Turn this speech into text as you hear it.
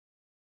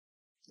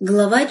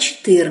Глава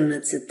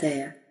 14.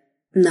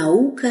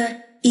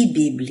 Наука и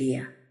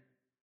Библия.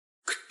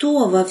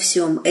 Кто во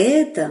всем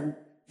этом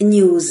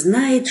не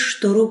узнает,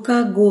 что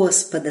рука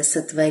Господа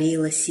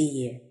сотворила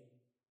сие?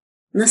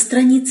 На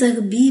страницах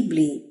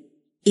Библии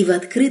и в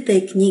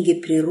открытой книге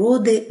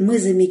природы мы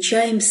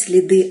замечаем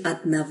следы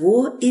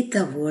одного и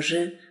того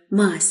же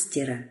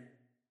мастера.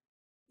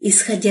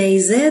 Исходя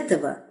из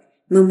этого,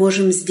 мы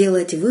можем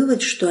сделать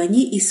вывод, что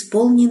они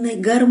исполнены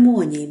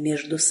гармонией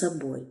между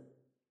собой.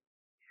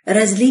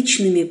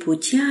 Различными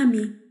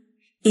путями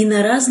и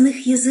на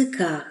разных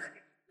языках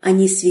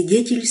они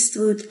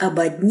свидетельствуют об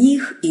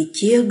одних и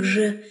тех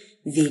же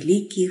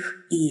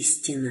великих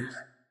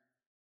истинах.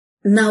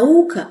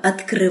 Наука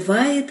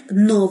открывает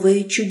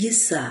новые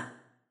чудеса.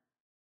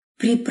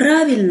 При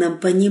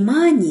правильном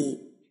понимании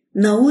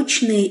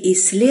научные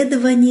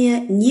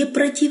исследования не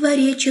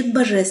противоречат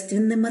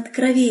божественным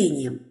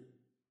откровениям.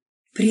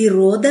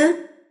 Природа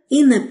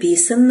и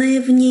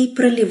написанное в ней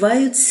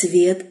проливают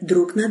свет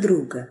друг на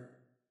друга.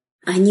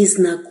 Они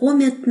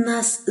знакомят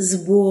нас с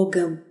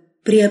Богом,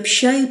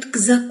 приобщают к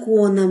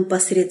законам,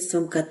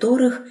 посредством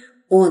которых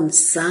Он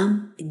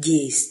сам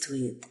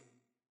действует.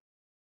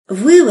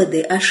 Выводы,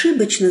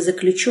 ошибочно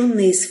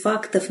заключенные из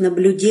фактов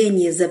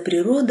наблюдения за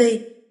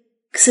природой,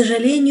 к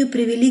сожалению,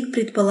 привели к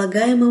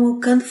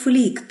предполагаемому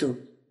конфликту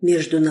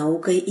между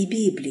наукой и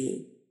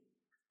Библией.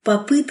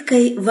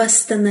 Попыткой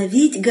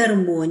восстановить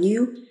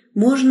гармонию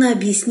можно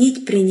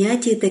объяснить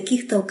принятие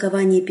таких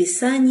толкований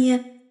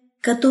Писания,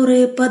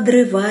 которые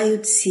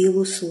подрывают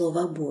силу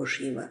Слова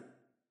Божьего.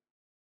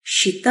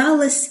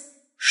 Считалось,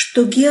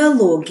 что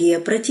геология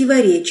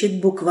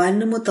противоречит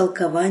буквальному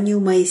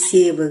толкованию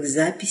Моисеевых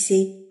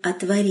записей о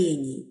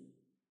творении.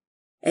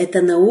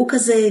 Эта наука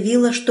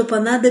заявила, что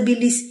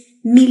понадобились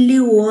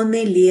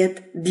миллионы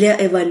лет для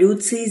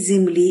эволюции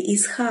Земли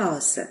из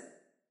хаоса.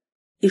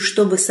 И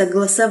чтобы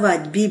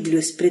согласовать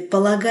Библию с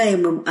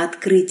предполагаемым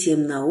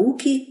открытием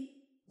науки,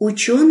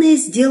 ученые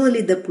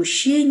сделали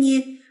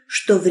допущение,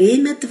 что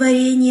время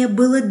творения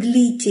было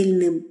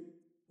длительным,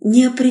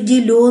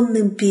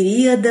 неопределенным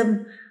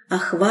периодом,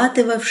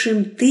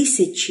 охватывавшим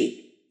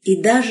тысячи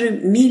и даже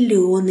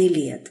миллионы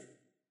лет.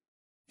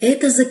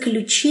 Это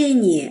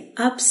заключение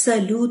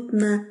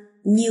абсолютно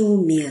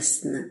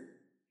неуместно.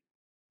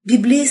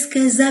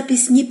 Библейская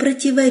запись не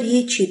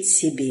противоречит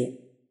себе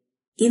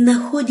и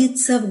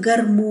находится в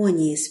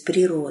гармонии с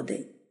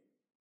природой.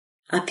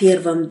 О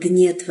первом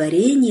дне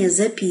творения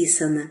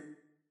записано: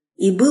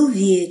 «И был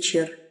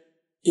вечер,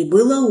 и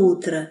было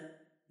утро,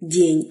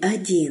 день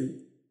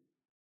один».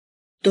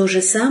 То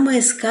же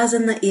самое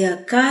сказано и о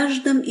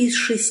каждом из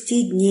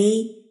 6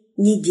 дней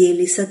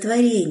недели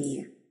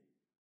сотворения.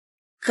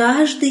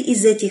 Каждый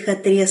из этих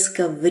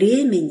отрезков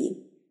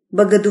времени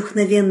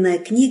богодухновенная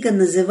книга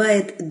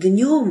называет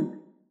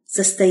днем,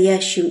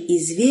 состоящим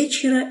из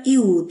вечера и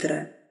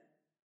утра,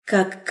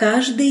 как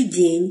каждый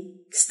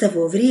день с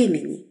того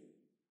времени.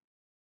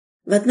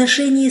 В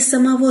отношении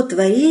самого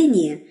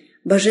творения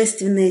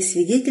божественное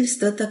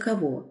свидетельство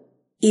таково: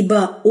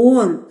 «Ибо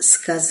Он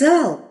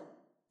сказал,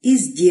 и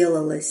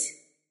сделалось,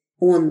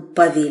 Он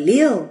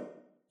повелел,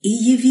 и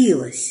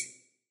явилось».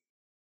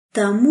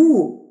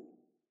 Тому,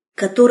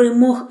 который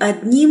мог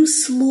одним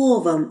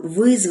словом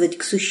вызвать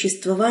к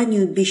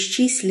существованию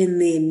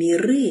бесчисленные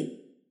миры,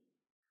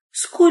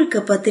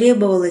 сколько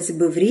потребовалось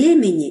бы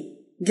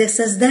времени для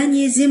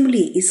создания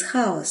Земли из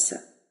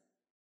хаоса?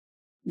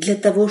 Для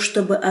того,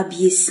 чтобы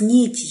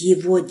объяснить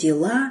Его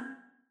дела,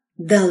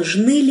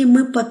 должны ли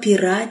мы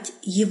попирать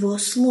Его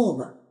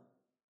Слово?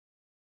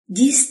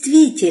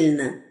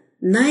 Действительно,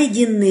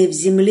 найденные в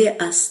земле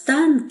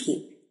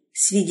останки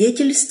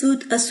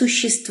свидетельствуют о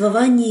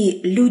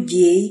существовании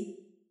людей,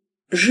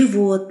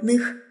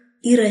 животных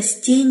и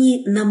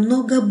растений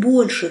намного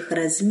больших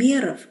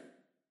размеров,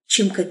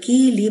 чем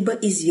какие-либо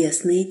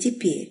известные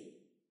теперь.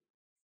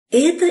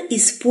 Это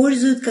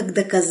используют как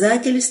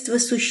доказательство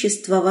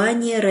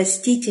существования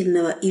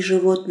растительного и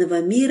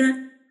животного мира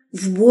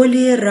в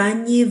более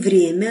раннее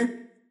время,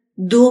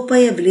 до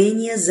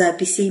появления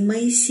записей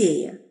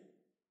Моисея.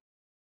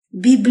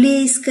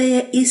 Библейская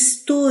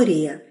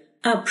история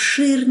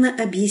обширно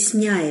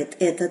объясняет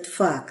этот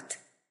факт.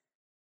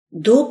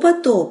 До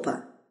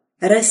потопа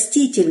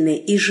растительный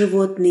и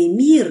животный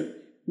мир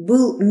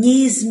был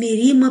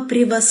неизмеримо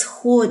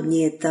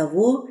превосходнее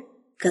того,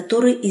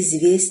 который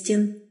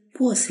известен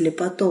после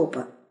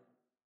потопа.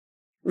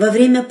 Во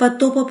время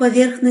потопа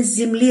поверхность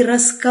земли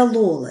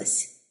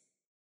раскололась,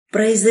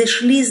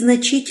 произошли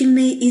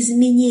значительные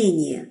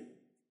изменения,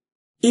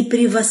 и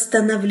при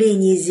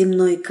восстановлении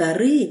земной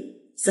коры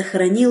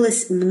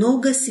сохранилось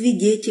много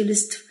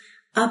свидетельств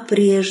о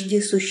прежде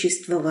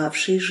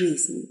существовавшей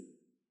жизни.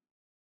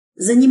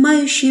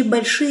 Занимающие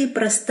большие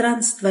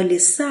пространства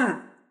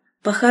леса,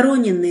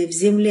 похороненные в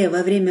земле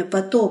во время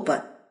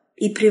потопа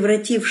и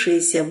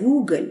превратившиеся в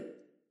уголь,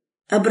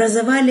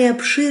 образовали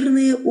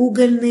обширные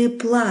угольные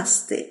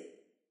пласты,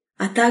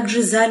 а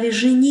также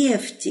залежи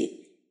нефти,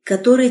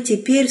 которые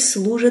теперь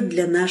служат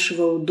для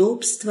нашего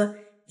удобства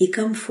и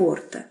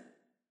комфорта.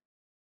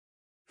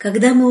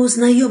 Когда мы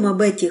узнаем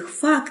об этих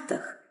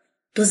фактах,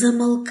 то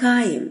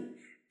замолкаем,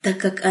 так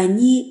как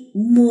они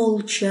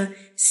молча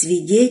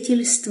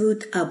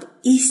свидетельствуют об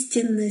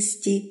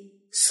истинности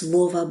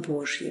Слова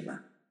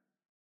Божьего.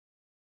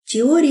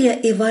 Теория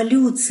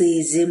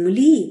эволюции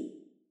Земли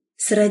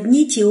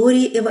сродни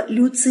теории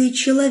эволюции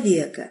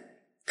человека,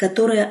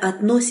 которая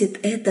относит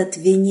этот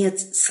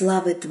венец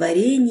славы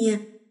творения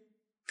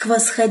к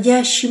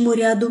восходящему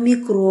ряду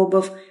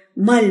микробов,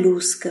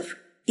 моллюсков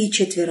и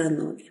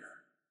четвероногих.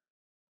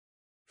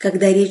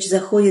 Когда речь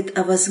заходит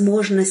о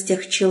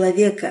возможностях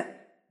человека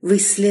в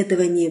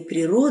исследовании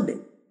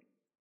природы,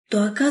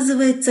 то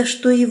оказывается,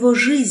 что его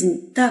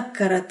жизнь так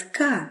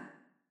коротка,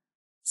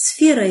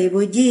 сфера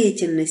его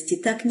деятельности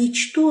так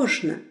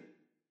ничтожна,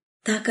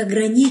 так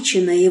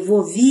ограничено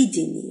его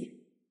видение.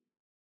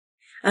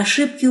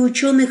 Ошибки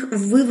ученых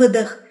в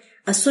выводах,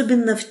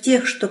 особенно в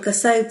тех, что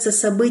касаются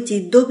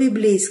событий до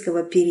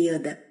библейского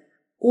периода,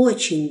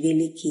 очень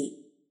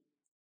велики.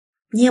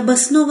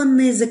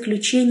 Необоснованные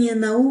заключения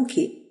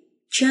науки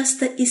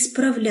часто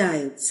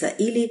исправляются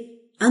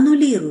или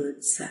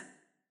аннулируются.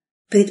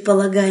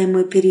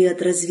 Предполагаемый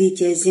период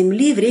развития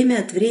Земли время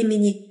от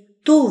времени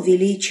то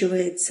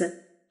увеличивается,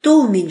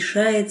 то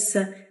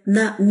уменьшается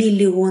на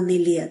миллионы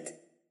лет.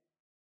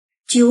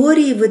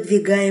 Теории,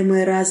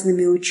 выдвигаемые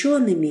разными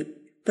учеными,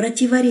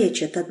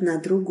 противоречат одна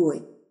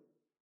другой.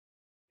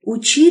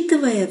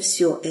 Учитывая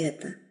все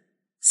это,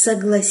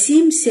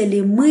 согласимся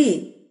ли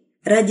мы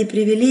ради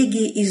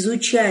привилегии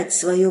изучать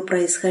свое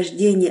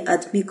происхождение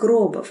от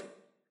микробов,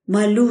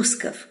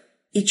 моллюсков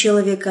и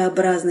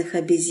человекообразных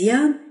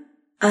обезьян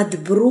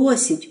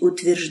отбросить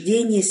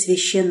утверждение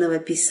Священного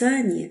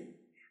Писания,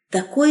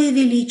 такое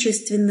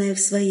величественное в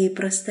своей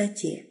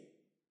простоте?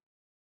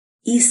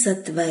 «И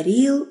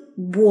сотворил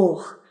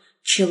Бог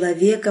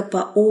человека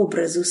по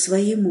образу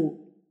своему,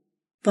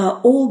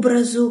 по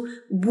образу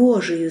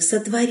Божию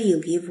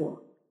сотворил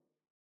его».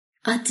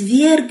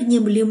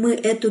 Отвергнем ли мы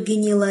эту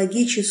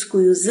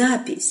генеалогическую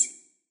запись,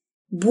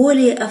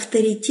 более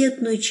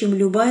авторитетную, чем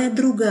любая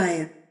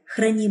другая,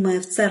 хранимая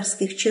в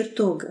царских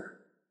чертогах,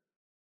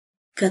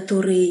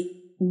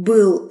 который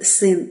был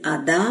сын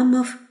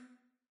Адамов,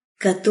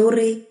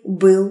 который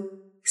был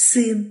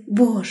сын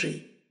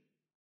Божий?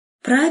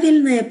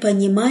 Правильное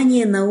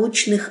понимание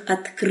научных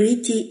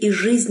открытий и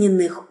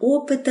жизненных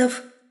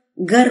опытов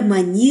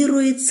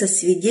гармонирует со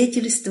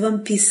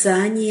свидетельством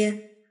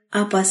Писания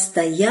о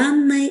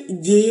постоянной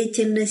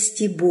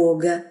деятельности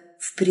Бога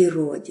в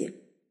природе.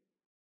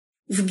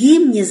 В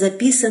гимне,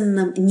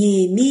 записанном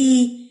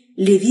Неемией,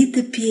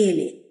 левиты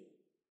пели: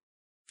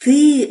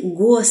 «Ты,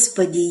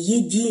 Господи,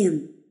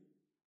 един,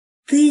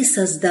 Ты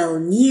создал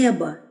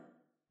небо,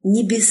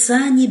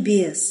 небеса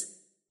небес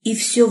и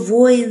все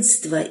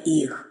воинство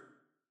их,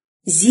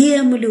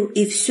 землю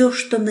и все,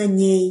 что на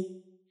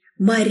ней,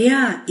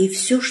 моря и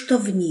все, что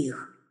в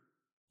них,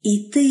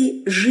 и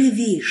Ты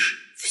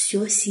живишь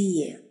все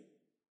сие».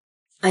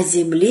 О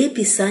земле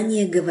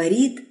Писание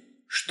говорит,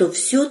 что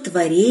все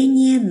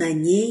творение на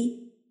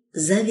ней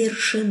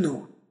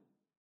завершено.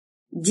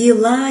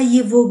 Дела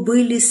его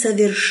были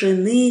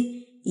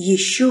совершены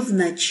еще в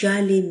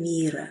начале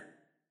мира.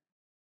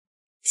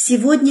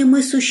 Сегодня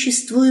мы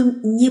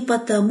существуем не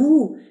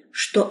потому,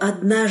 что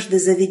однажды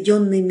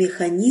заведенный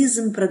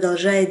механизм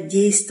продолжает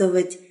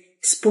действовать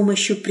с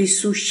помощью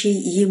присущей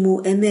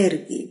ему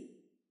энергии.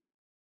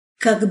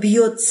 Как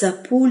бьется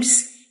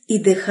пульс, и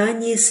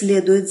дыхание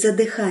следует за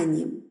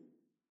дыханием.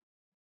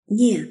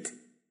 Нет,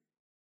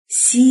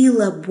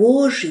 сила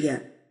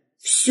Божья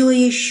все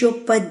еще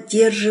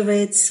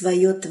поддерживает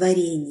свое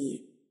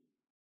творение.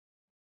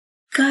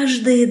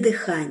 Каждое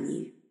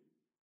дыхание,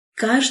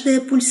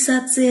 каждая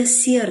пульсация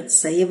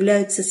сердца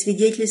являются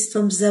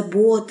свидетельством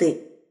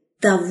заботы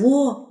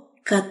того,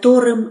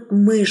 которым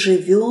мы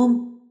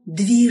живем,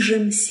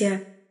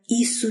 движемся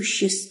и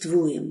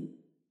существуем.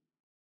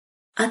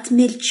 От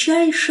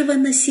мельчайшего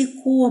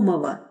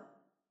насекомого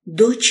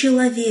до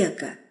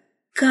человека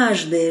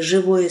каждое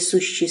живое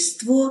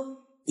существо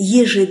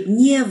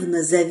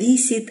ежедневно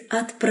зависит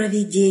от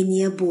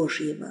провидения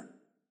Божьего.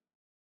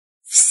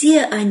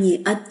 Все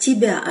они от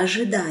тебя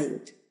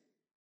ожидают.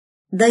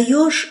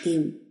 Даешь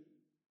им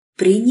 –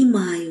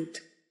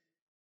 принимают.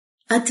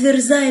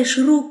 Отверзаешь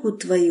руку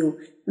твою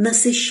 –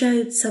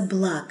 насыщаются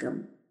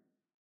благом.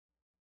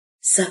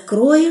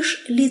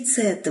 Сокроешь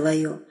лице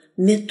твое –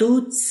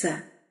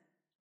 метутся.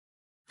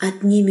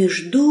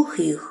 Отнимешь дух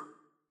их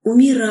 –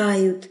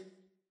 умирают,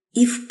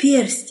 и в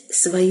персть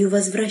свою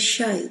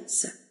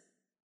возвращаются.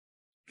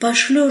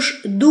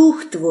 Пошлешь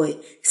дух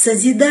твой –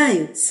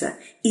 созидаются,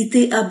 и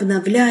ты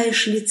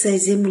обновляешь лице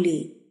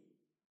земли.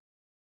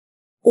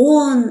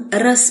 Он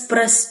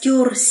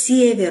распростер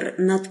север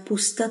над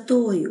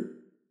пустотою,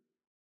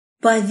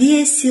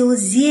 повесил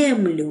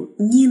землю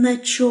ни на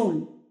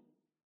чем.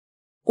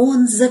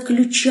 Он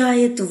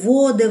заключает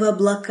воды в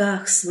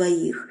облаках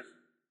своих,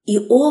 и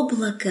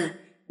облако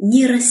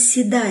не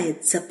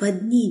расседается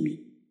под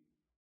ними.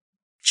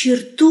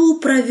 Черту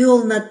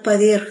провел над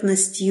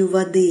поверхностью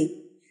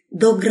воды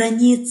до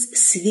границ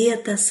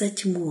света со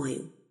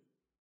тьмою.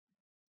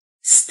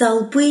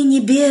 Столпы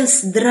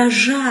небес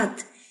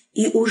дрожат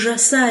и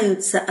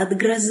ужасаются от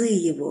грозы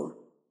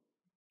его.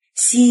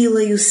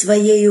 Силою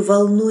своею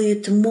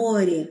волнует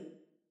море,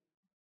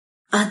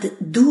 от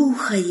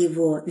духа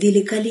его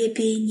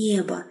великолепие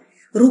неба,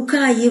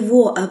 рука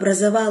его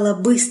образовала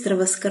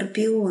быстрого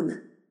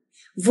скорпиона.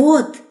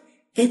 Вот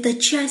это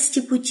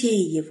части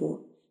путей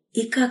его,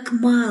 и как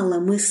мало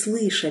мы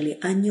слышали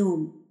о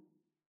нем.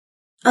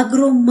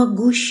 Огром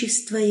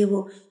могущества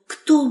его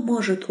кто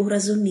может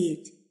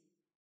уразуметь?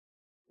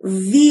 В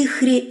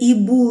вихре и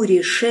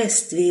буре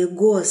шествие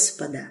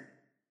Господа,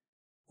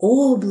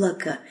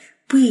 облако —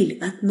 пыль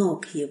от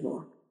ног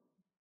его.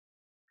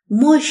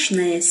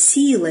 Мощная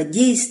сила,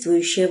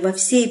 действующая во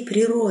всей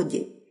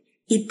природе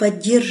и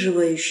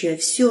поддерживающая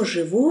все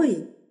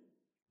живое,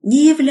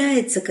 не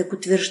является, как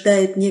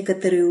утверждают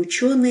некоторые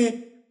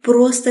ученые,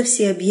 просто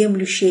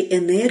всеобъемлющей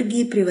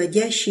энергией,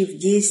 приводящей в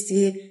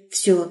действие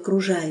все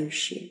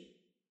окружающее.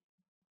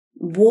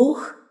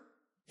 Бог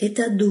 —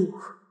 это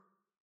Дух,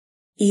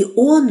 и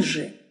Он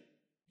же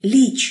 —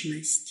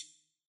 Личность.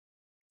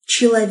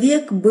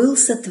 Человек был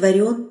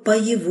сотворен по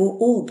Его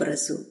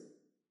образу.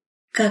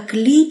 Как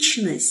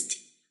Личность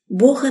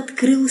Бог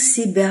открыл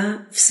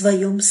себя в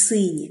Своем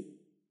Сыне.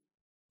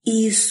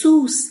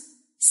 Иисус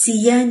 —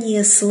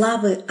 сияние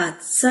славы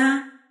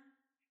Отца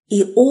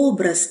и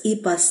образ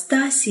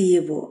ипостаси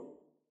Его,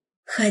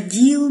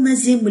 ходил на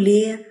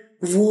земле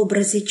в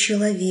образе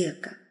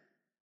человека.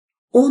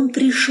 Он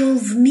пришел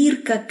в мир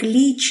как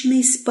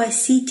личный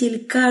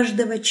Спаситель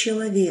каждого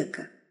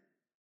человека.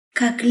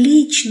 Как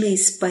личный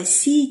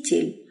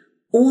Спаситель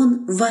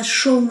Он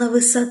вошел на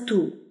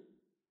высоту.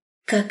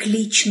 Как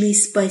личный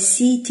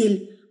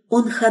Спаситель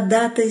Он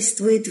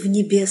ходатайствует в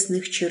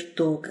небесных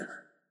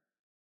чертогах.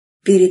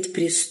 Перед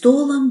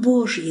престолом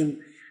Божьим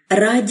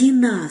ради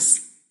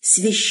нас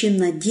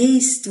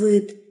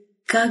священнодействует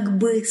как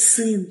бы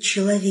Сын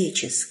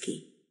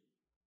Человеческий.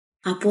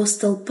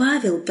 Апостол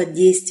Павел под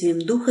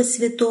действием Духа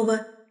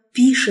Святого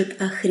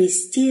пишет о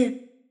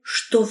Христе,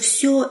 что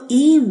все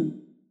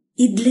им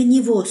и для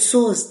Него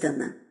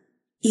создано,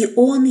 и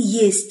Он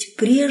есть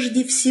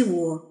прежде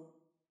всего,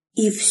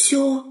 и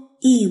все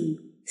им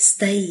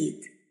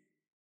стоит.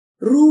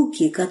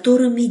 Руки,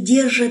 которыми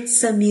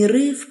держатся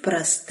миры в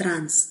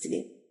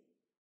пространстве,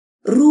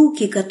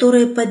 руки,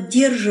 которые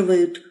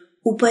поддерживают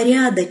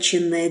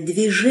упорядоченное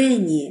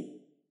движение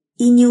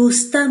и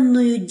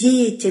неустанную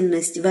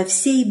деятельность во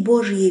всей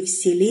Божьей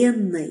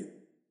вселенной,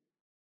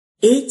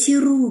 эти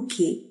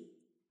руки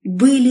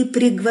были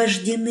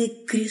пригвождены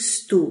к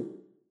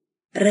кресту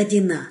ради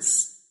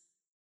нас.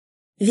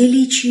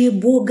 Величие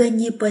Бога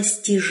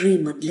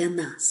непостижимо для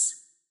нас.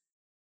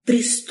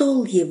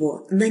 Престол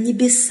Его на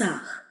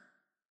небесах,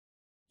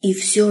 и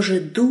все же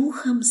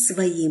Духом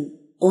Своим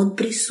Он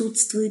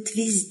присутствует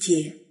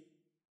везде.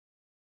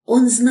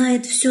 Он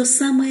знает все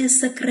самое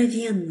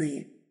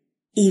сокровенное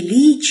и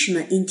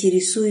лично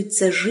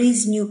интересуется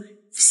жизнью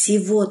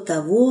всего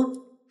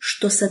того,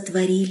 что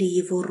сотворили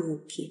Его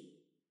руки.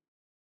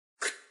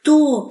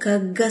 Кто,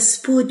 как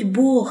Господь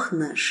Бог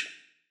наш,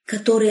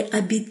 который,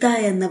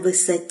 обитая на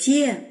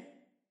высоте,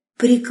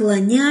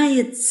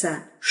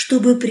 преклоняется,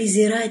 чтобы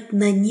презирать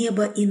на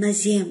небо и на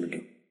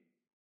землю?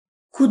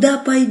 Куда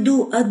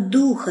пойду от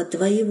Духа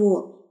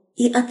Твоего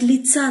и от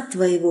лица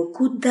Твоего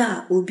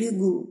куда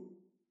убегу?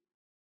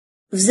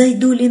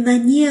 Взойду ли на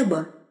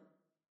небо?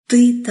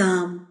 Ты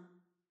там.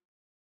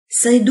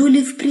 Сойду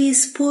ли в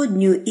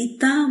преисподнюю, и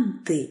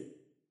там Ты?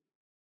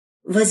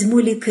 Возьму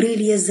ли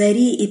крылья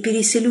зари и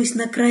переселюсь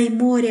на край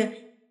моря,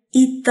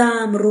 и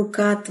там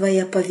рука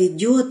Твоя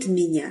поведет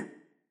меня,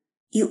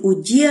 и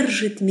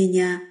удержит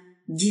меня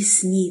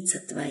десница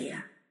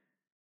Твоя.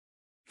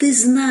 Ты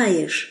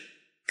знаешь,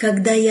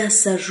 когда я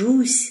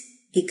сажусь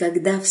и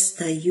когда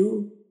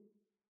встаю.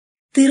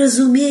 Ты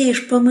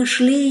разумеешь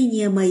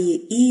помышления мои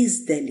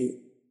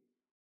издали.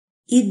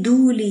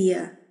 Иду ли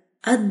я,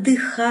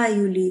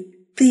 отдыхаю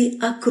ли, Ты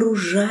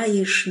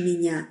окружаешь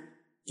меня,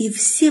 и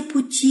все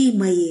пути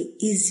мои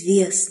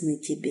известны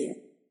Тебе.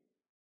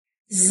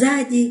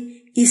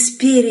 Сзади и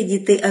спереди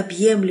Ты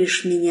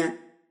объемлешь меня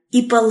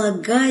и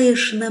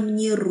полагаешь на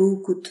мне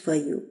руку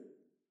Твою.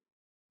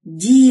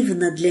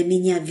 Дивно для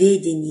меня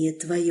ведение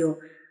Твое,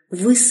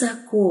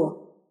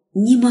 высоко,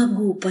 не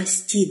могу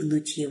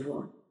постигнуть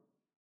его.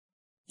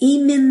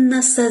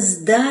 Именно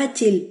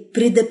Создатель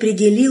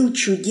предопределил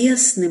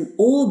чудесным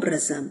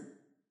образом,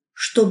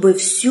 чтобы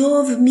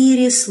все в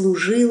мире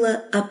служило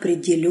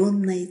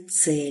определенной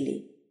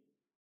цели.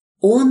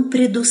 Он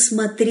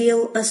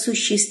предусмотрел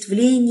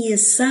осуществление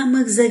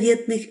самых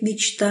заветных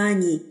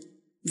мечтаний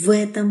в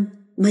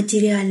этом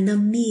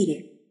материальном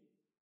мире.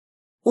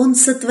 Он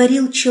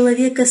сотворил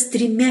человека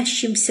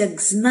стремящимся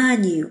к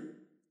знанию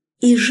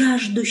и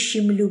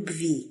жаждущим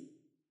любви.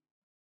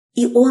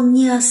 И Он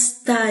не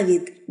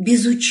оставит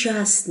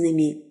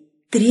безучастными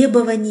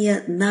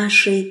требования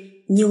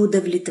нашей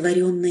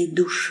неудовлетворенной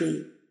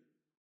души.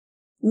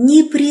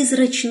 Ни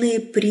призрачные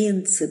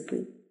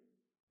принципы,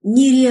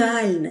 ни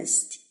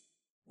реальность,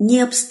 ни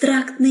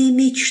абстрактные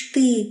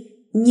мечты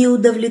не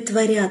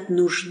удовлетворят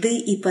нужды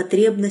и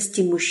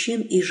потребности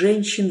мужчин и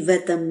женщин в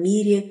этом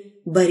мире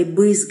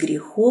борьбы с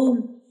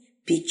грехом,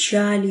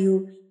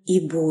 печалью и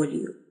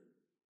болью.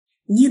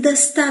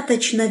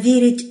 Недостаточно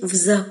верить в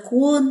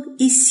закон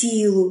и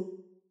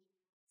силу,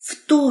 в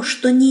то,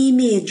 что не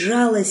имеет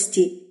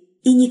жалости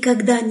и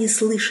никогда не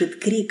слышит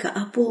крика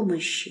о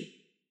помощи.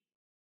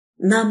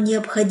 Нам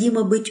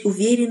необходимо быть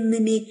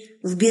уверенными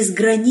в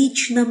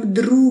безграничном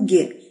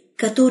друге,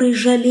 который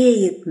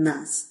жалеет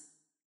нас,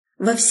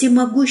 во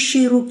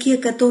всемогущей руке,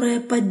 которая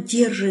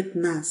поддержит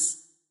нас.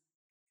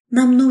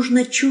 Нам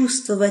нужно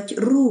чувствовать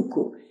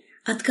руку,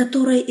 от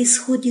которой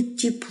исходит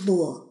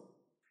тепло,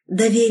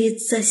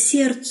 довериться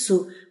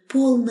сердцу,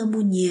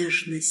 полному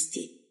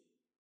нежности.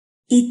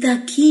 И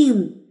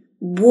таким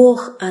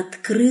Бог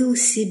открыл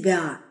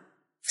себя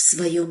в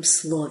Своем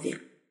Слове.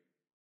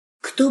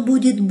 Кто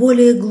будет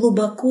более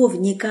глубоко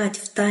вникать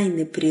в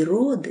тайны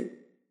природы,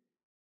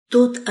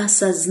 тот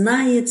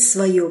осознает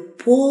свое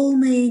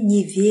полное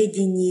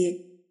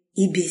неведение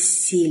и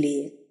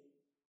бессилие.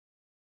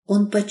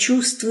 Он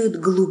почувствует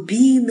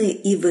глубины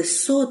и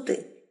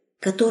высоты,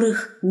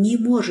 которых не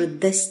может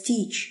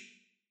достичь,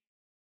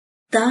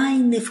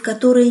 тайны, в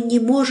которые не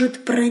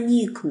может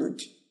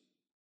проникнуть,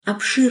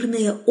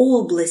 обширные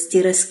области,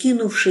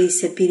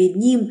 раскинувшиеся перед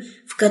ним,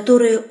 в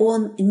которые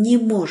он не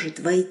может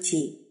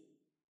войти.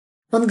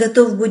 Он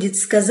готов будет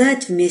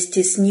сказать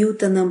вместе с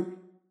Ньютоном: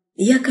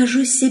 «Я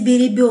кажусь себе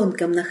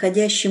ребенком,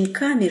 находящим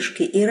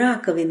камешки и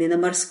раковины на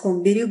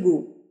морском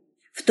берегу,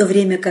 в то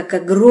время как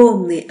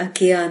огромный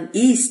океан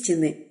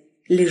истины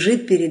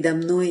лежит передо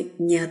мной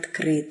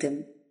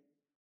неоткрытым».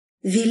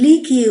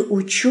 Великие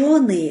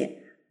ученые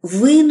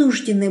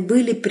вынуждены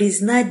были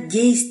признать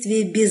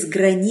действие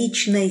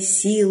безграничной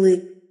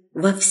силы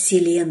во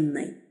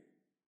Вселенной.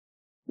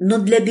 Но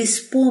для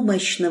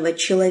беспомощного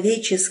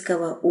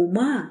человеческого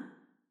ума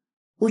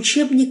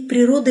учебник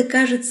природы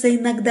кажется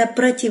иногда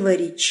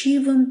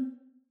противоречивым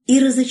и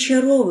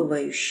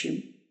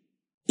разочаровывающим.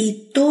 И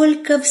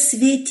только в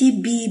свете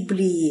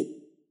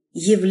Библии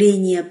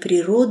явления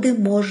природы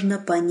можно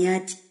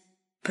понять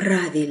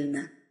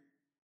правильно.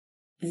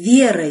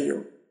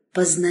 Верою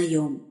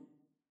познаем: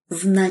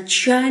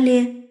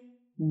 вначале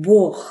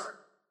Бог.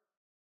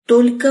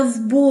 Только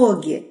в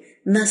Боге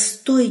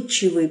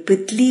настойчивый,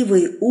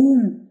 пытливый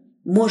ум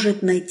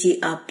может найти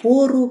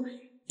опору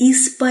и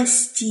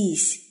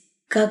спастись,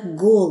 как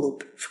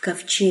голубь в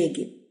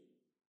ковчеге.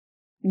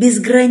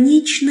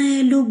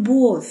 Безграничная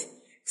любовь,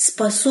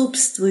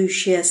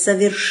 способствующая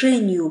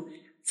совершению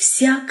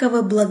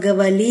всякого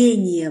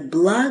благоволения,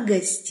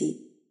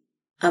 благости,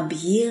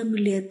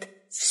 объемлет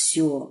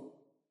все.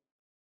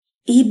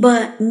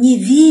 Ибо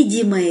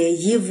невидимое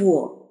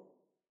Его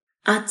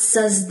от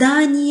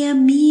создания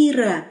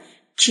мира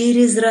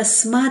через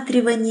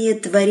рассматривание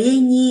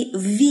творений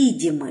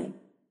видимы,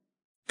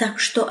 так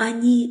что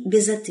они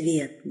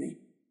безответны.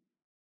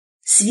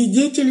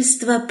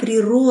 Свидетельство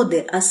природы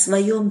о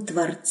своем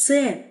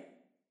Творце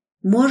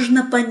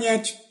можно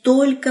понять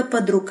только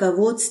под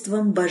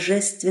руководством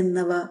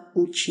Божественного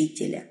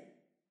Учителя.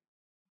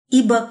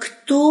 Ибо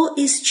кто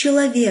из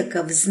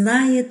человеков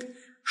знает,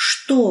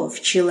 что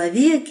в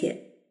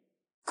человеке,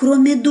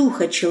 кроме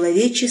духа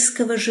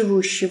человеческого,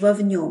 живущего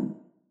в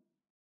нем?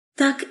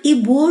 Так и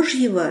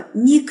Божьего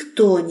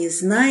никто не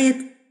знает,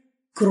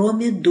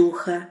 кроме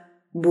Духа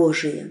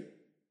Божия.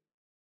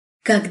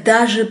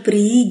 Когда же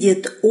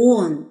приидет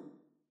Он,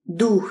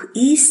 Дух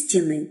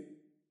истины,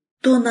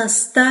 то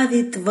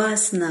наставит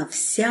вас на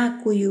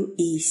всякую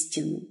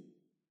истину.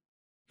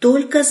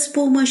 Только с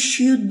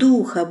помощью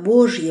Духа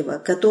Божьего,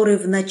 который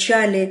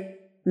вначале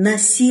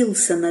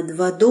носился над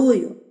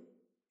водою,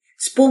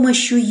 с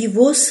помощью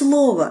Его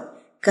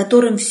Слова,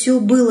 которым все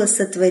было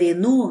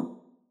сотворено,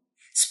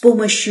 с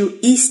помощью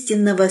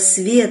истинного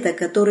света,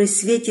 который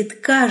светит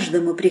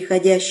каждому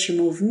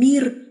приходящему в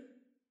мир,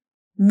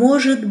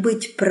 может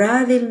быть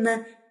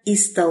правильно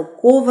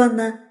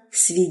истолковано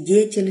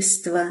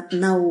свидетельство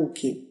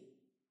науки.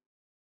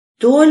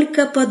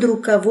 Только под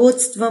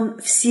руководством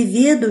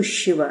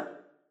Всеведущего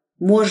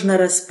можно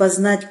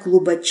распознать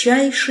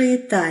глубочайшие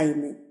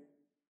тайны,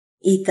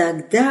 и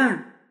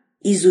тогда,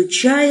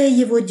 изучая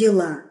Его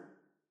дела,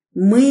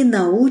 мы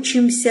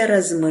научимся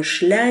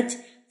размышлять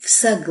в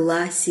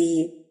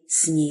согласии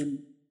с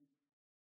Ним.